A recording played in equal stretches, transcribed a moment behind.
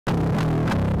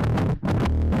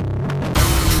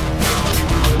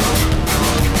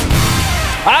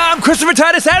I'm Christopher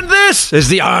Titus, and this is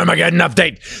the Armageddon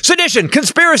Update. Sedition,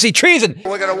 conspiracy, treason.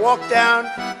 We're going to walk down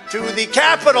to the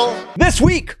Capitol. This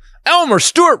week, Elmer,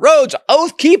 Stuart Rhodes,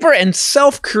 oath keeper, and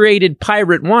self-created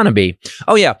pirate wannabe.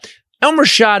 Oh yeah, Elmer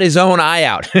shot his own eye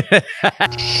out.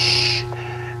 Shh.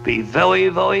 Be very,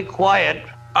 very quiet.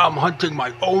 I'm hunting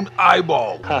my own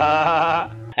eyeball.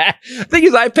 I think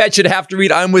his iPad should have to read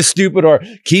 "I'm with stupid" or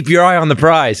 "Keep your eye on the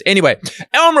prize." Anyway,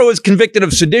 Elmer was convicted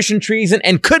of sedition, treason,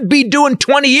 and could be doing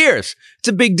 20 years. It's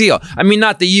a big deal. I mean,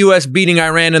 not the U.S. beating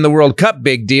Iran in the World Cup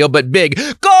big deal, but big.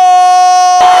 Goal!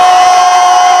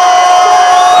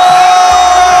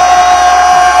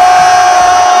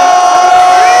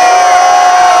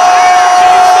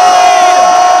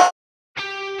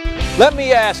 Let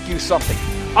me ask you something.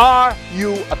 Are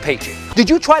you a patriot? Did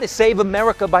you try to save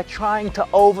America by trying to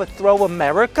overthrow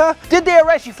America? Did they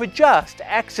arrest you for just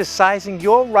exercising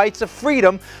your rights of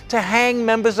freedom to hang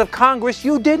members of Congress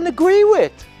you didn't agree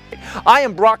with? I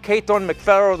am Brock Haythorne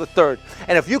McFarrow III,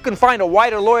 and if you can find a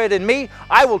whiter lawyer than me,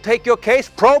 I will take your case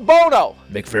pro bono.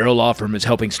 McFarrow Law Firm is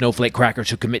helping snowflake crackers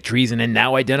who commit treason and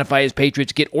now identify as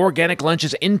patriots get organic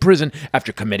lunches in prison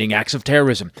after committing acts of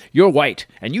terrorism. You're white,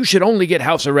 and you should only get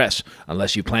house arrest,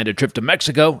 unless you planned a trip to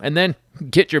Mexico and then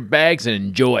get your bags and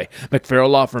enjoy. McFarrow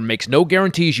Law Firm makes no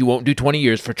guarantees you won't do 20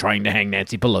 years for trying to hang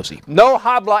Nancy Pelosi. No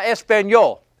habla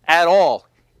español at all,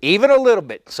 even a little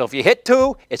bit. So if you hit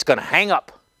 2, it's going to hang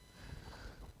up.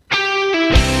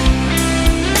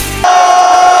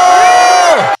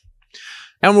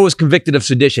 Elmer was convicted of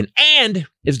sedition and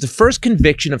is the first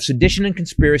conviction of sedition and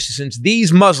conspiracy since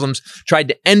these Muslims tried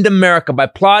to end America by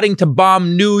plotting to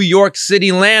bomb New York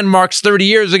City landmarks 30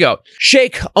 years ago.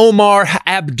 Sheikh Omar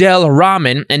Abdel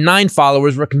Rahman and 9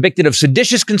 followers were convicted of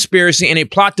seditious conspiracy in a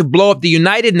plot to blow up the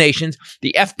United Nations,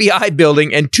 the FBI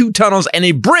building, and 2 tunnels and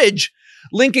a bridge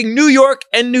linking New York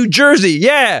and New Jersey.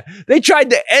 Yeah, they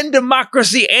tried to end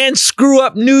democracy and screw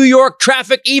up New York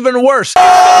traffic even worse.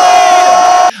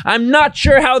 I'm not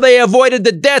sure how they avoided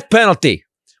the death penalty.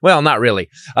 Well, not really.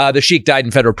 The Sheikh died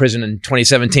in federal prison in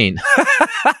 2017.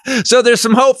 So there's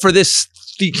some hope for this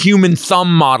human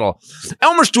thumb model.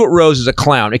 Elmer Stuart Rhodes is a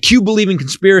clown, a Q-believing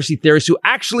conspiracy theorist who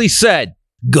actually said,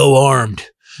 "Go armed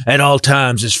at all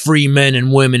times as free men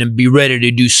and women and be ready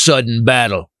to do sudden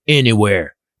battle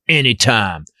anywhere,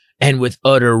 anytime, and with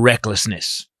utter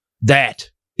recklessness. That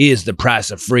is the price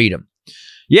of freedom."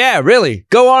 Yeah, really,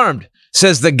 go armed,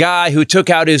 says the guy who took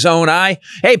out his own eye.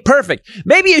 Hey, perfect.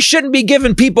 Maybe you shouldn't be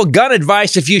giving people gun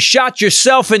advice if you shot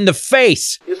yourself in the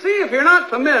face. You see, if you're not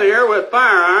familiar with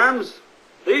firearms,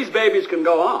 these babies can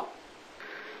go off.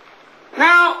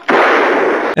 Now...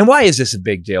 And why is this a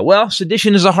big deal? Well,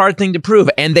 sedition is a hard thing to prove,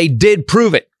 and they did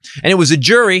prove it. And it was a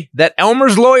jury that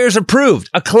Elmer's lawyers approved,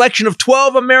 a collection of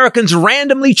 12 Americans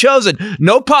randomly chosen.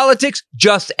 No politics,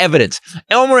 just evidence.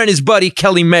 Elmer and his buddy,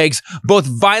 Kelly Meggs, both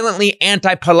violently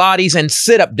anti-Pilates and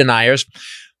sit-up deniers,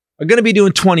 are going to be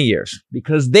doing 20 years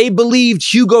because they believed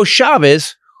Hugo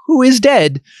Chavez, who is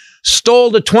dead, stole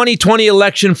the 2020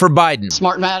 election for Biden.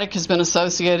 Smartmatic has been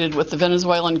associated with the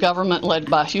Venezuelan government led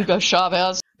by Hugo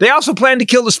Chavez. They also plan to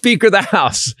kill the Speaker of the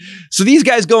House. So these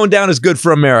guys going down is good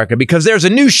for America because there's a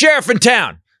new sheriff in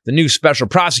town, the new special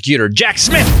prosecutor, Jack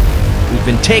Smith, who's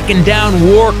been taking down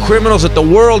war criminals at the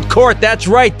World Court. That's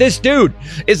right, this dude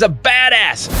is a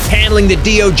badass handling the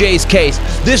DOJ's case.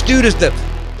 This dude is the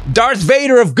Darth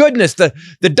Vader of goodness, the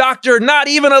doctor not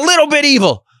even a little bit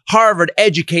evil. Harvard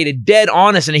educated, dead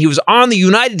honest, and he was on the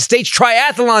United States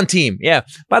triathlon team. Yeah,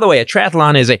 by the way, a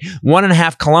triathlon is a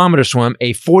 1.5 kilometer swim,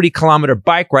 a 40 kilometer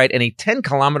bike ride, and a 10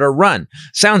 kilometer run.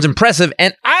 Sounds impressive,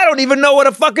 and I don't even know what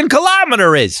a fucking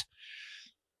kilometer is.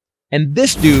 And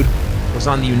this dude was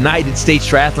on the United States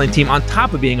triathlon team on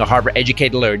top of being a Harvard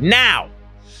educated lawyer. Now,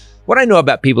 what I know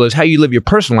about people is how you live your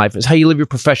personal life is how you live your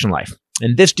professional life.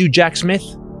 And this dude, Jack Smith,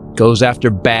 goes after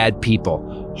bad people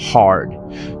hard.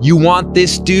 You want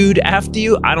this dude after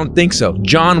you? I don't think so.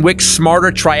 John Wick's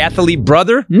smarter triathlete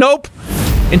brother? Nope.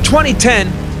 In 2010,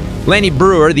 Lanny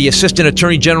Brewer, the Assistant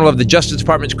Attorney General of the Justice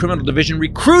Department's Criminal Division,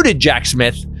 recruited Jack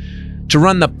Smith to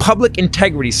run the Public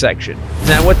Integrity Section.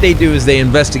 Now, what they do is they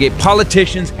investigate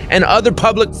politicians and other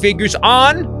public figures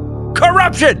on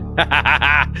corruption.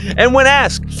 And when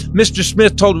asked, Mr.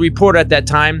 Smith told a reporter at that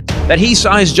time that he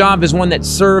saw his job as one that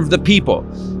served the people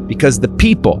because the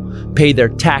people pay their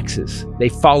taxes, they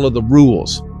follow the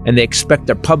rules, and they expect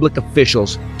their public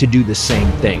officials to do the same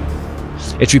thing.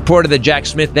 It's reported that Jack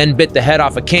Smith then bit the head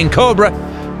off a king cobra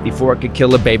before it could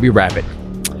kill a baby rabbit.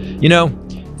 You know,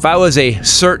 if I was a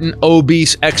certain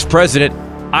obese ex-president,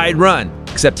 I'd run,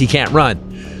 except he can't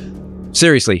run.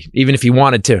 Seriously, even if he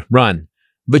wanted to run.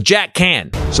 But Jack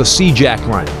can. So see Jack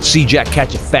run. See Jack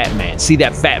catch a fat man. See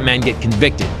that fat man get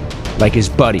convicted like his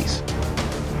buddies.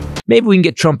 Maybe we can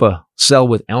get Trump a cell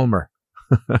with Elmer.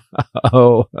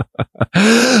 Oh,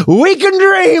 we can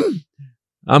dream.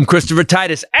 I'm Christopher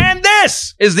Titus, and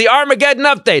this is the Armageddon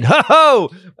Update. Ho-ho!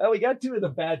 Well, we got two of the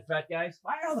bad fat guys.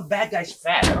 Why are all the bad guys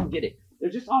fat? I don't get it. They're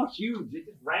just all huge. They're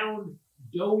just round,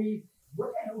 doughy. What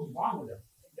the hell is wrong with them?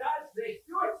 For God's sake,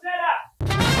 do it, set up!